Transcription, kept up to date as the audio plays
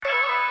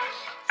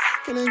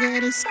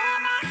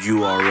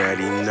You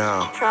already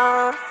know.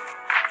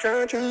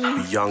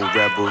 Young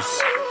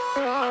rebels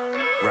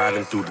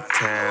riding through the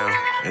town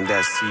in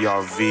that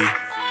CRV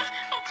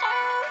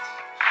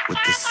with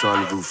the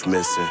sunroof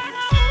missing.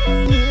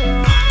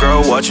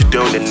 Girl, what you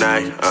doing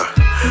tonight?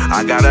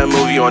 I got a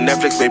movie on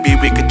Netflix, maybe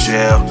we could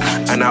chill.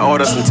 And I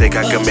order some take,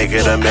 I can make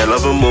it a meal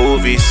of a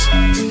movies.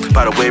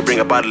 By the way, bring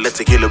a bottle of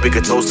tequila, we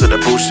could toast to the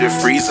bullshit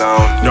free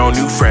zone. No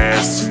new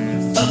friends.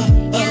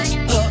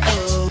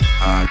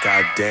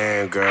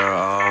 Goddamn,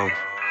 girl,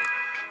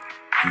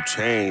 you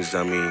changed,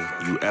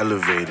 you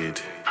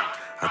elevated.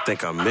 I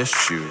think I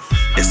missed you.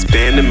 It's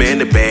been a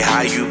minute, babe,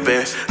 how you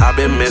been? I've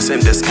been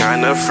missing this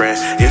kind of friend.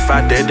 If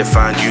I did to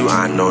find you,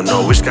 I don't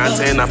know which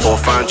content I will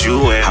find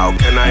you in. How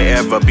can I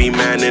ever be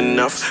man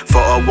enough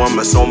for a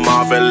woman so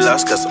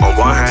marvelous? Cause on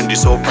one hand you're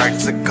so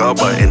practical,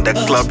 but in the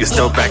club you're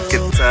still back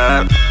it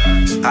up.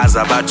 Eyes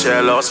are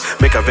bachelos,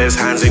 make a vest,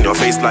 hands in your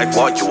face like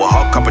what? You a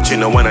hot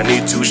cappuccino when I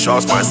need 2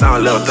 shots. Might sound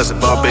a little thirsty,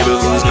 but baby,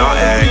 who's not,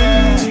 hey?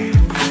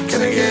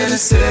 Can I get a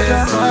sip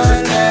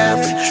of that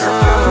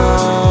Patron?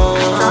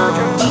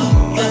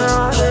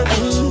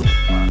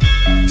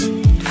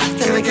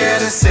 Can I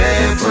get a sip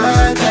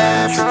of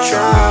that Patron?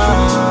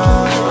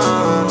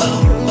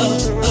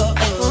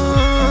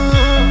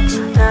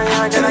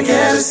 Can I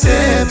get a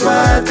sip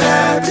of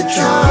that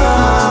Patron?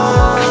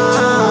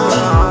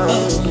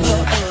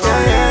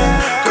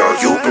 Girl,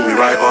 you put me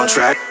right on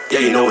track. Yeah,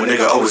 you know a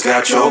nigga always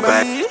got your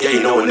back. Yeah,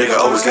 you know a nigga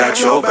always got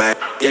your back.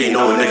 Yeah, you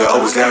know a nigga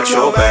always got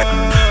your back.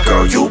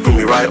 Girl, you put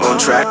me right on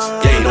track.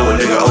 Yeah, you know a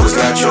nigga always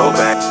got your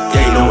back.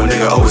 Yeah, you know a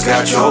nigga always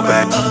got your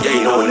back. Yeah,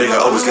 you know a nigga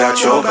always got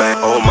your back.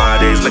 Oh my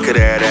days, look at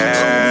that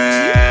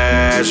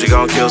ass. She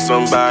gon' kill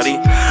somebody.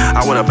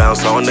 I wanna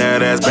bounce on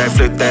that ass,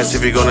 backflip that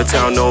if you're gonna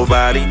tell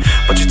nobody.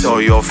 But you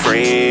told your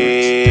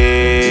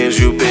friends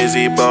you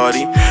busy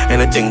body.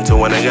 And a thing to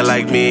a nigga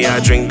like me, I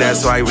drink,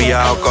 that's why we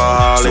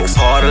alcoholics.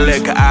 Pour the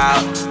liquor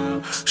out,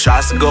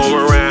 shots are going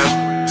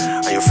around.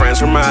 And your friends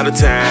from out of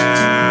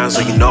town,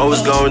 so you know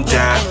it's going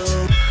down.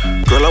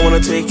 Girl, I wanna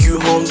take you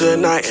home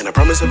tonight, and I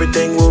promise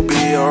everything will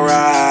be alright.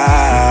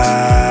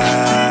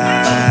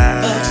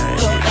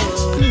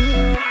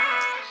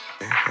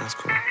 Yeah, that's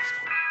cool.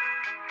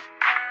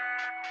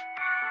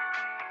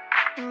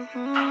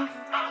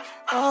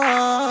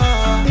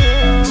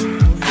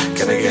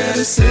 Can I get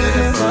a sip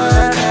of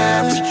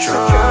that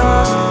Patron?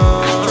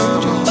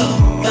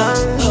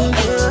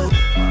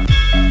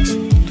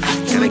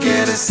 Can I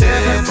get a sip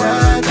of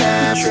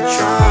that Patron?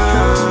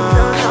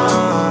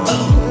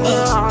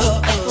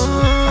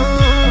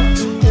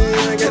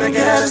 Can I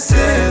get a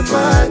sip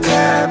of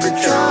that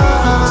Patron?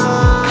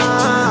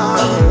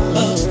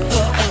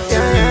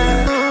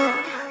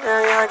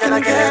 Can I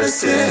get a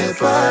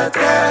sip of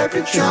that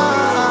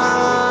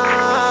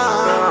Patron?